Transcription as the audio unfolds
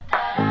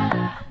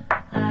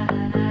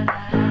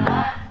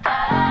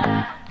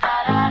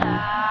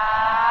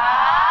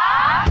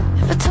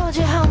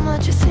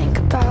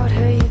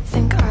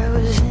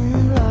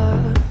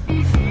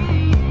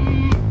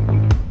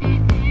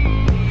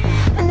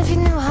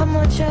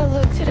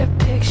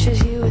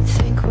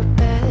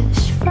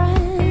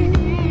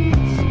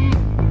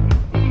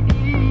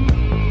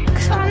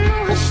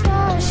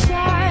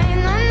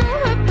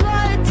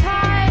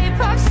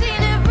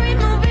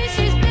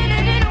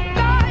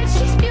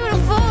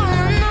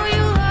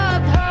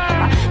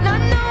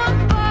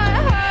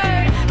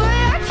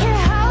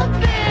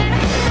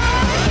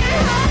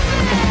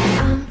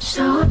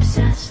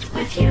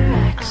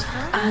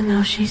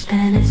know she's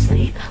been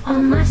asleep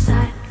on my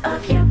side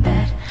of your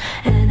bed,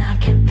 and I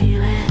can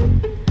feel it.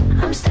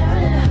 I'm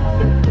staring at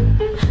her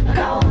like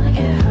I wanna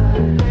get her.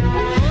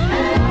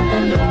 And I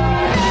remember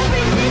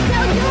every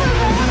detail you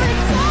ever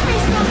told me,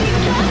 so be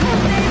careful,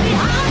 baby.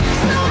 I'm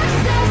so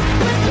obsessed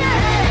with your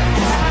ex.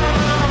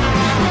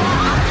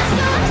 I'm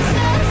so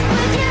obsessed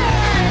with your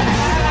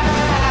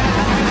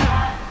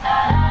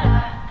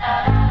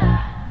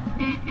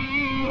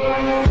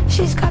ex.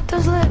 She's got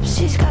those lips,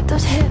 she's got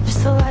those hips,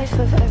 the life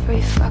of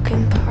every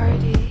fucking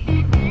party.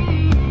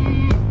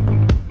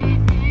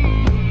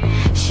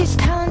 She's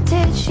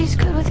talented, she's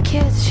good with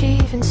kids, she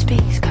even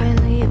speaks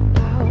kindly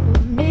about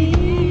me.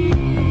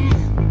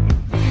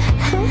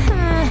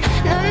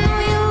 Now I know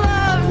you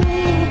love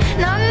me,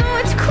 now I know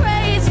it's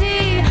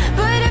crazy,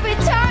 but every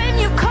time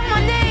you call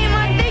my name,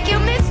 I think you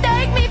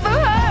mistake me for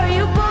her.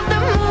 You both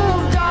have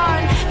moved on,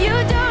 you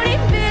don't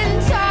even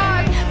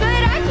talk,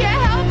 but I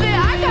can't help it,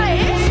 I got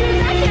issues,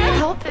 I can't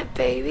help it,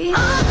 baby.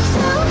 I'm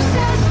so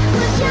obsessed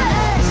with your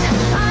ex.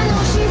 I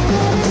know she's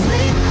been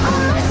asleep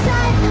on my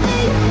side of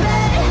your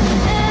bed,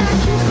 and I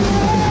can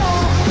feel it.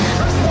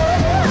 I'm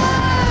staring at her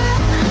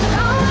like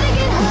I wanna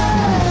get her.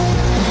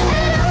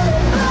 And I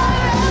remember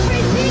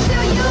every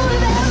detail you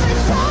have ever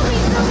told me,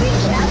 so be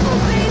careful,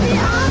 baby.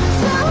 I'm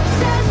so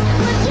obsessed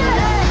with your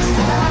ex.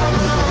 I'm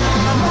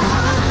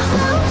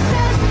so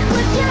obsessed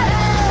with your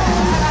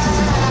ex.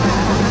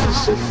 Is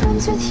she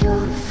friends with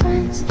your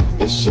friends?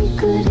 Is she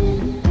good in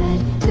bed?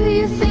 Do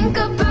you think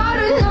about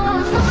her? No,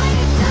 I'm fine,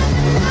 it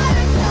doesn't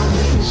matter, tell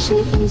me. Is she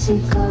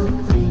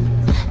easygoing,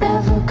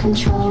 never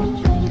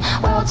controlling,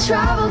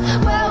 well-traveled,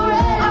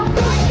 well-read? I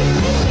want you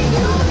to